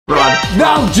Run.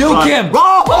 No, juke him.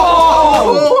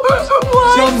 Oh!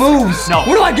 Some moves. No.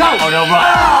 Where do I go? Oh, no, run.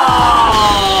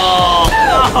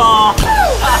 Oh!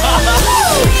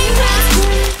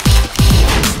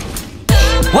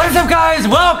 What is up, guys?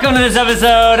 Welcome to this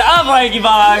episode of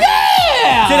LankyBox.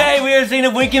 Yeah! Today we are seeing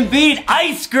if we can beat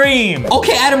ice cream.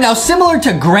 Okay, Adam, now similar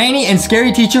to Granny and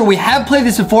Scary Teacher, we have played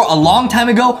this before a long time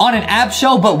ago on an app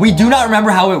show, but we do not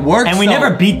remember how it works. And we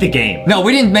never beat the game. No,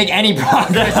 we didn't make any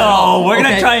progress. No, we're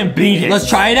gonna try and beat it. Let's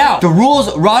try it out. The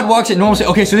rules, Rod walks at normal speed.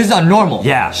 Okay, so this is on normal.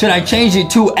 Yeah. Should I change it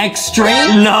to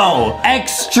extreme? No.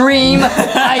 Extreme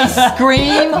ice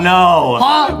cream? No.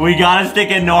 Huh? We gotta stick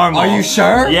it normal. Are you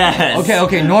sure? Yes.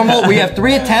 Okay, normal. We have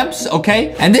 3 attempts,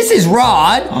 okay? And this is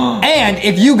Rod. And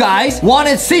if you guys want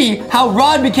to see how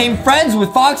Rod became friends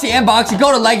with Foxy and Boxy,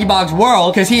 go to LankyBox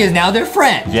World, because he is now their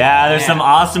friend. Yeah, there's some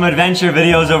awesome adventure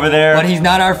videos over there. But he's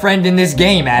not our friend in this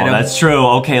game, Adam. Oh, that's true.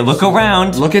 Okay, look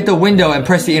around. Look at the window and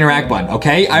press the interact button,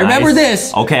 okay? I remember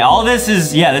this. Okay, all this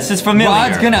is, this is familiar.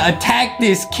 Rod's gonna attack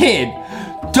this kid.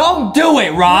 Don't do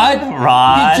it, Rod.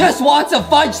 Rod. He just wants a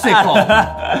fudge-sickle.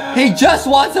 He just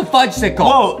wants a fudge-sickle.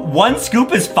 Whoa, 1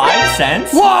 scoop is 5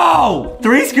 cents? Whoa!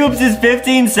 3 scoops is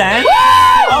 15 cents?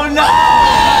 Oh no!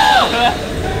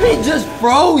 He just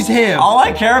froze him. All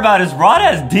I care about is Rod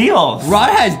has deals. Rod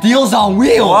has deals on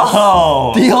wheels.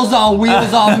 Whoa. Deals on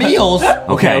wheels on meals.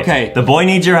 Okay. The boy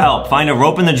needs your help. Find a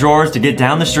rope in the drawers to get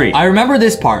down the street. I remember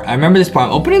this part. I'm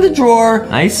opening the drawer.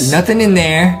 Nice. There's nothing in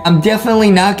there. I'm definitely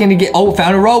not gonna get... Oh,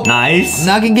 found a rope. Nice. I'm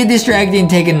not gonna get distracted and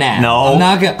take a nap. No. I'm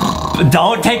not gonna...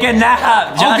 Don't take a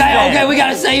nap, Justin. Okay, we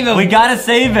gotta save him. We gotta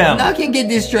save him. I'm not gonna get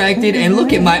distracted and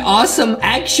look at my awesome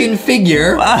action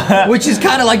figure, which is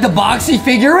kind of like the Boxy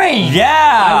figurine. Yeah.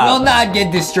 I will not get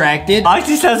distracted.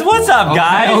 Foxy says, "What's up,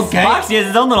 guys?" Okay. Foxy has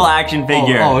his own little action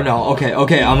figure. Oh no.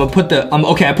 Okay. I'm gonna put the.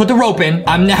 I put the rope in.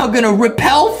 I'm now gonna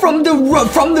repel from the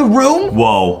room.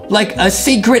 Whoa. Like a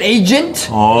secret agent.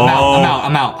 Oh.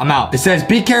 I'm out. It says,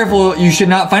 "Be careful. You should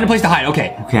not find a place to hide."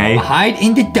 Okay. Okay. Hide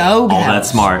in the dog house. Oh, that's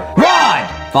smart. Rod!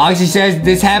 Foxy says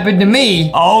this happened to me.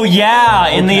 Oh yeah,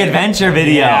 in the adventure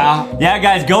video. Yeah,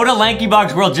 guys, go to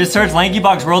LankyBox World. Just search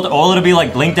LankyBox World, or it'll be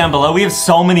like linked down below. We have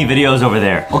so many videos over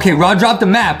there. Okay, Rod dropped the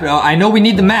map. I know we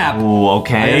need the map. Ooh, I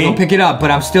okay. gotta go pick it up, but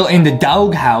I'm still in the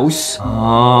dog house.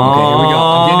 Oh. Okay, here we go.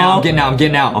 I'm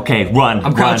getting out. Okay, run.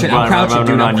 I'm crouching, dude. I'm crouching.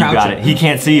 You got it. He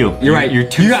can't see you. You're right. You're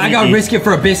too sneaky. I gotta risk it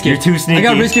for a biscuit. You're too sneaky. I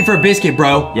gotta risk it for a biscuit,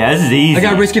 bro. Yeah, this is easy. I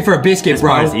gotta risk it for a biscuit,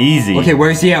 bro. This part is easy. Okay,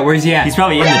 where is he at? He's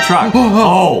probably in the truck.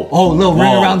 Oh, little ring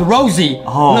around the rosy.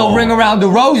 Little ring around the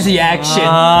rosy action.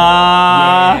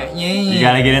 Yeah. You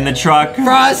gotta get in the truck.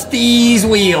 Frosty's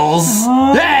wheels.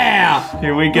 Yeah.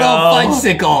 Here we go. Little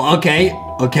fudge-sickle. Okay,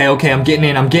 I'm getting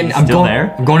in. I'm going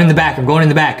there? I'm going in the back.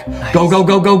 Nice. Go.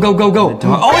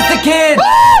 Oh, it's the kid.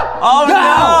 Oh no!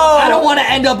 I don't want to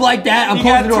end up like that. I'm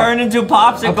closing the door. Turned into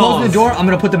popsicles. I'm closing the door. I'm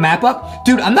gonna put the map up.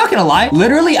 Dude, I'm not gonna lie.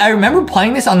 Literally, I remember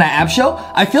playing this on that app show.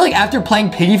 I feel like after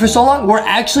playing Piggy for so long, we're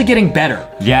actually getting better.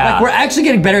 Yeah. Like, we're actually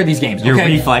getting better at these games, Your okay?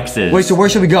 reflexes. Wait, so where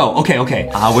should we go? Okay.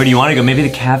 Where do you want to go? Maybe the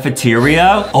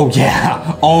cafeteria? Oh,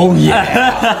 yeah. Oh,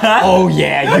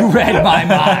 yeah. You read my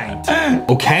mind.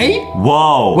 Okay?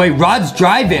 Whoa. Wait, Rod's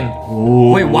driving.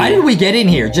 Ooh. Wait, why did we get in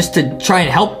here? Just to try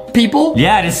and help people?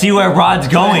 Yeah, to see where Rod's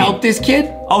going. To help this kid?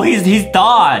 Oh, he's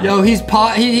thawed. Yo, he's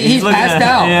passed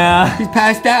out. Yeah. He's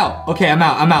passed out. Okay, I'm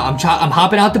out. I'm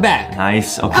hopping out the back.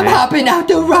 Nice, okay. I'm hopping out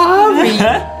the Rari.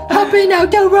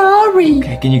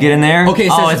 Okay, can you get in there? Okay,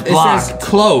 it says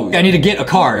closed. I need to get a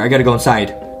car. I gotta go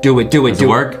inside. Do it. Does it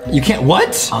work? You can't,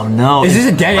 what? Oh no. Is this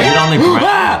a dead end?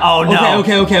 Oh no.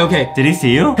 Okay. Did he see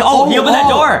you? Oh, he opened that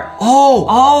door.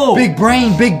 Oh. Big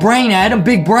brain, Adam,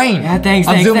 big brain. Yeah, thanks.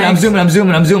 I'm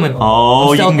zooming.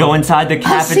 Oh, you can go inside the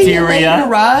cafeteria. I'll see you later,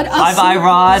 Rod. Bye,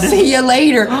 Rod. See you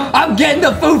later. I'm getting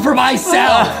the food for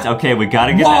myself. Okay, we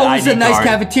gotta get that ID Whoa, it's a nice card.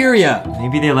 cafeteria.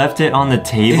 Maybe they left it on the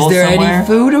table Is there somewhere? any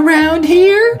food around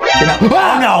here?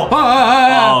 Oh no.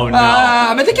 Oh no.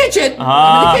 I'm in the kitchen.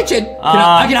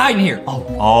 I can hide in here.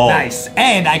 Oh. Nice.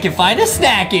 And I can find a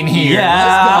snack in here. Yeah.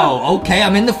 Let's go. Okay,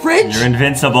 I'm in the fridge. You're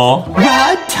invincible.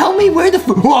 Rod, tell me where the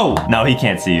food... Whoa. No, he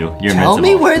can't see you. You're Tell invincible.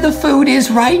 me where the food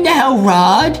is right now,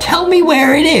 Rod. Tell me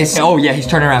where it is. Oh, yeah, he's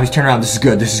turning around. This is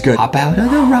good. Hop out of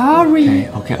the Rari.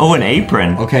 Okay. Oh, an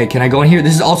apron. Okay, can I go in here?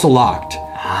 This is also locked.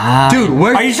 Dude,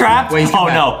 where... Are you trapped? Wait, oh,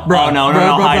 no. Bro, no.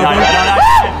 Hide.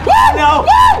 No.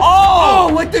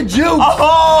 Oh, with the juke.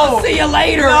 Oh. I'll see you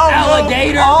later,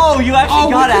 alligator. Oh, you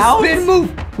actually got with out? The spin move.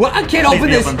 What? I can't open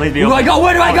this. Please be Where do I go?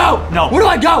 Where do I go? No. Where do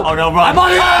I go? Oh, no, run. I'm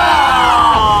on it.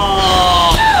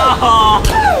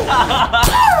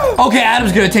 Okay,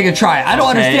 Adam's gonna take a try. I don't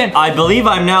understand. I believe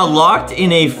I'm now locked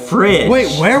in a fridge. Wait,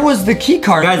 where was the key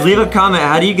card? Guys, leave a comment.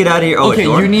 How do you get out of here? Oh, okay,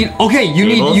 you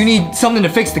need something to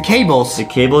fix the cables. The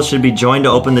cables should be joined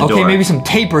to open the door. Okay, maybe some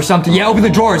tape or something. Yeah, open the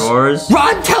drawers.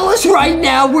 Rod, tell us right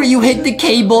now where you hid the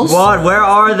cables. What? Where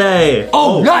are they?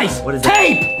 Oh, nice. What is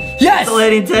tape? Yes.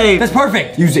 Insulating tape. That's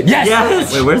perfect. Use it. Yes.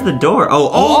 Yes. Wait, where's the door?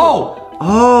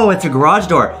 Oh, it's a garage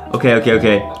door. Okay.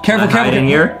 Careful. In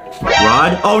here.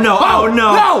 Rod? Oh no!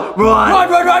 No!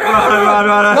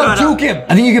 Rod, juke him!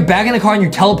 I think you get back in the car and you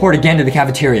teleport again to the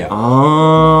cafeteria.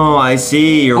 Oh, I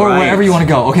see. You're right. Or wherever you want to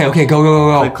go. Okay,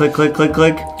 go. Click.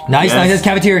 Nice.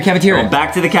 Cafeteria. Oh,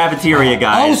 back to the cafeteria,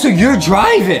 guys. Oh, so you're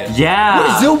driving? Yeah.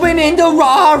 We're zooming in the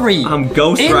Rari. I'm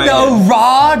ghost in riding.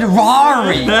 the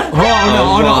Rari.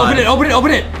 Oh no!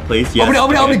 Open it! Please, yes.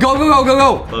 Open it! Go!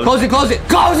 Close it! Oh,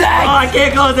 I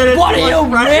can't close it. What do you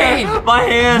mean? My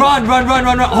hand. Run!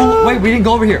 Oh, wait, we didn't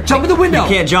go over here. Jump in the window. You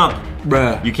can't jump.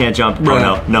 Bruh. You can't jump. Bruh.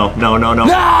 Oh no. No!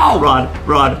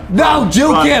 Rod. No,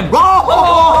 juke him.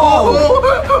 Oh!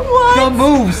 The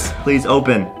moves. Please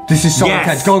open. This is so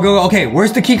intense. Go. Okay,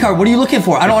 where's the key card? What are you looking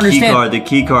for? I don't understand. The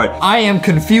key card. I am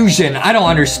confusion. I don't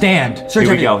understand.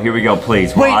 Here we go,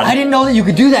 please. Wait, Rod. I didn't know that you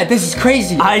could do that. This is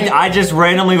crazy. I just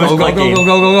randomly was clicking.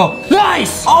 Go.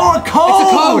 Nice! Oh, a code!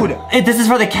 It's a code. This is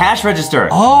for the cash register.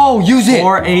 Oh, use it.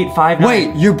 4859.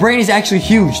 Wait, your brain is actually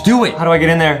huge. Do it. How do I get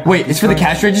in there? Wait, it's for the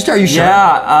cash register? Are you sure?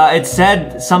 Yeah, it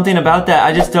said something about that.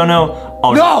 I just don't know.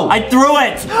 Oh, no! I threw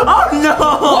it! Oh, no!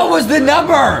 What was the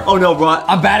number? Oh, no, Rod.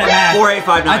 I'm bad at math.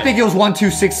 4859. I think it was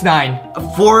 1269.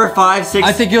 456.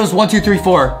 I think it was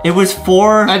 1234. It was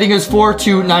 4. I think it was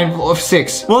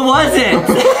 4296. What was it?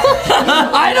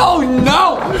 I don't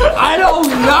know.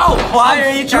 Why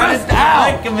are you trying to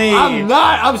trick me? I'm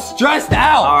not. I'm stressed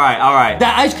out. All right.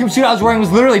 That ice cream suit I was wearing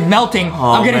was literally melting.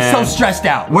 Oh, I'm getting so stressed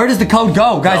out. Where does the code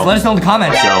go? Guys, let us know in the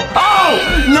comments. Go. Oh!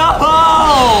 No!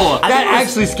 That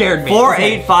actually scared me.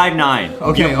 4859.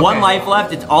 Okay, You have one life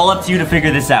left. It's all up to you to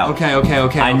figure this out.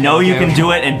 Okay. I know you can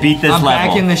do it and beat this level. I'm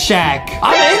back in the shack.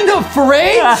 I'm in the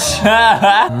fridge.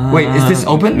 Wait, is this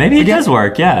open? Maybe it does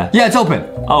work, yeah. Yeah, it's open.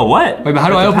 Oh, what? Wait, but how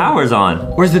do I open it? The power's on.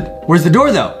 Where's the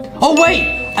door though? Oh,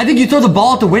 wait. I think you throw the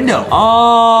ball at the window.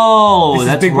 Oh,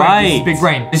 that's big right. This is big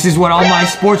brain. This is what all my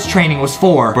sports training was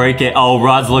for. Break it. Oh,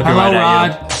 Rod's looking right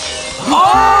at you.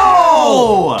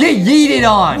 Oh! Get yeeted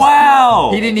on.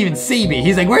 Wow. He didn't even see me.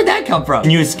 He's like, where'd that come from?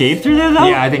 Can you escape through there, though?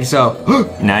 Yeah, I think so.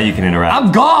 Now you can interact.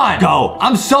 I'm gone. Go.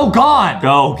 I'm so gone.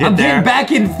 Go. Get I'm there. getting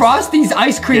back in Frosty's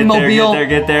ice cream mobile.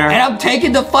 Get there. And I'm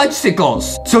taking the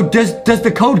fudgesicles. So does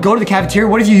the code go to the cafeteria?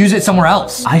 What if you use it somewhere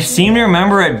else? I seem to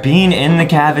remember it being in the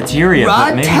cafeteria, but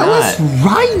Rod, maybe tell not. us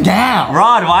right now.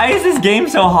 Rod, why is this game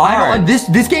so hard?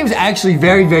 This game's actually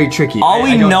very, very tricky. All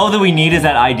we know that we need is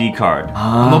that ID card.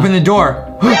 I'm opening the door.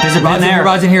 There's a bin there.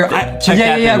 Rod's in here. Check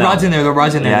that bin, though. Rod's in there.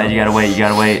 Rod's in there. Yeah, you gotta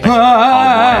wait. Okay,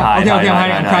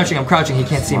 I'm crouching. I'm crouching. He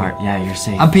can't see me. Yeah, you're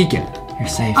safe. I'm peeking. You're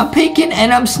safe. I'm peeking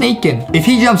and I'm sneaking. If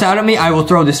he jumps out at me, I will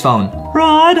throw this phone.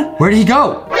 Rod. Where did he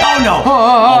go? Oh no.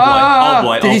 Oh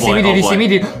boy. Did he see me? Did he see me?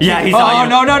 Yeah, he saw you.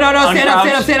 No.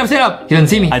 Stand up. He doesn't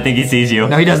see me. I think he sees you.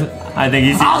 No, he doesn't. I think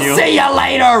he sees you. I'll see you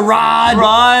later, Rod.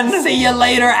 Run. See you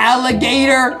later,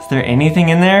 alligator. Is there anything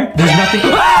in there? There's nothing.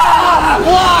 Whoa!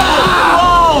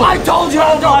 I told you.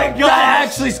 Oh my god. That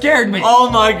actually scared me. Oh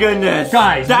my goodness.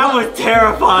 Guys. That was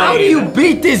terrifying. How do you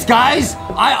beat this, guys?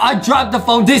 I dropped the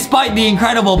phone despite the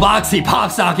incredible boxy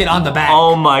pop socket on the back.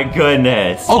 Oh my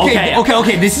goodness. Okay.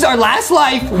 This is our last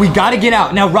life. We gotta get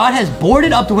out. Now, Rod has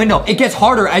boarded up the window. It gets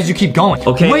harder as you keep going.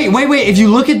 Okay. Wait. If you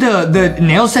look at the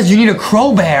nail says you need a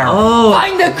crowbar. Oh.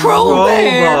 Find the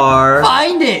crowbar.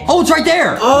 Find it. Oh, it's right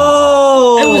there.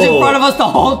 Oh. It was in front of us the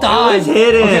whole time. It was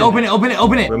hidden. Okay, open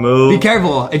it. Remove. Be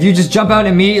careful. If you just jump out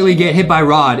and immediately get hit by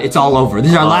Rod, it's all over.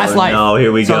 This is our last life. No,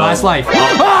 here we go. It's our last life.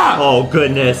 Oh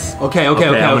goodness. Okay. I'm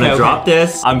gonna drop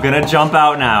this. I'm gonna jump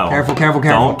out now. Careful.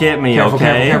 Don't get me,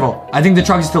 okay? Careful. I think the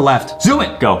truck is to the left. Zoom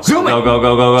it. Go. Zoom it.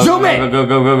 Go. Zoom it. Go.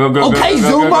 Okay,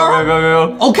 Zoomer.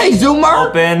 Go. Okay, Zoomer.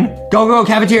 Open. Go.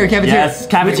 Cafeteria. Yes,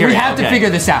 cafeteria. We have to figure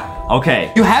this out.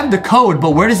 Okay. You have the code,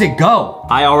 but where does it go?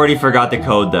 I already forgot the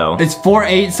code though. It's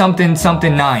 48 something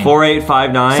 9.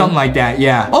 4859. Something like that,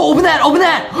 yeah. Oh, open that.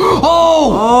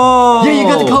 Oh. Yeah, you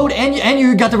got the code and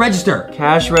you got the register.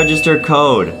 Cash register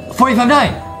code.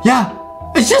 459. Yeah.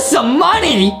 It's just some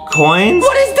money. Coins?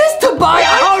 What is this to buy?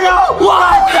 Oh no!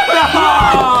 What? Come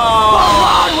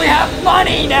on, we have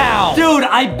money now. Dude,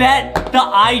 I bet the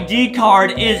ID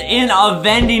card is in a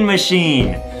vending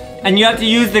machine. And you have to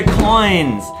use the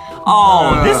coins.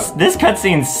 Oh, this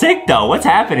cutscene's sick though. What's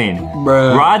happening?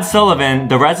 Bruh. Rod Sullivan,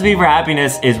 the recipe for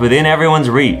happiness is within everyone's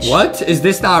reach. What? Is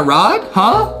this not Rod?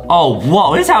 Huh? Oh,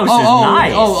 whoa, his house is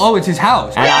nice. Oh, it's his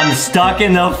house. And I'm stuck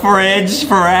in the fridge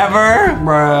forever.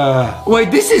 Bruh.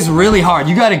 Wait, this is really hard.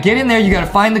 You gotta get in there, you gotta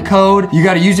find the code, you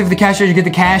gotta use it for the cashier to get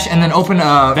the cash, and then open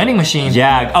a vending machine.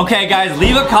 Yeah, okay guys,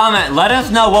 leave a comment. Let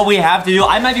us know what we have to do.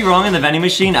 I might be wrong in the vending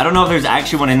machine. I don't know if there's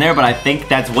actually one in there, but I think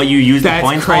that's what you use the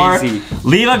points crazy. for.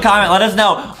 Leave a comment, let us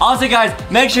know. Also guys,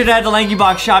 make sure to head to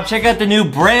LankyBox shop. Check out the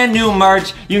brand new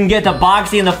merch. You can get the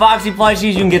Boxy and the Foxy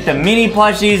plushies. You can get the mini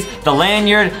plushies, the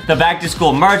lanyard, the back to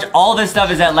school merch. All this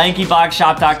stuff is at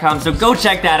LankyBoxShop.com, so go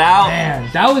check that out. Man,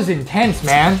 that was intense,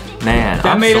 man. Man,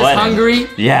 that made us hungry.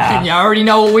 Yeah. And you already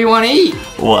know what we want to eat.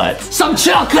 What? Some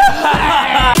chocolate.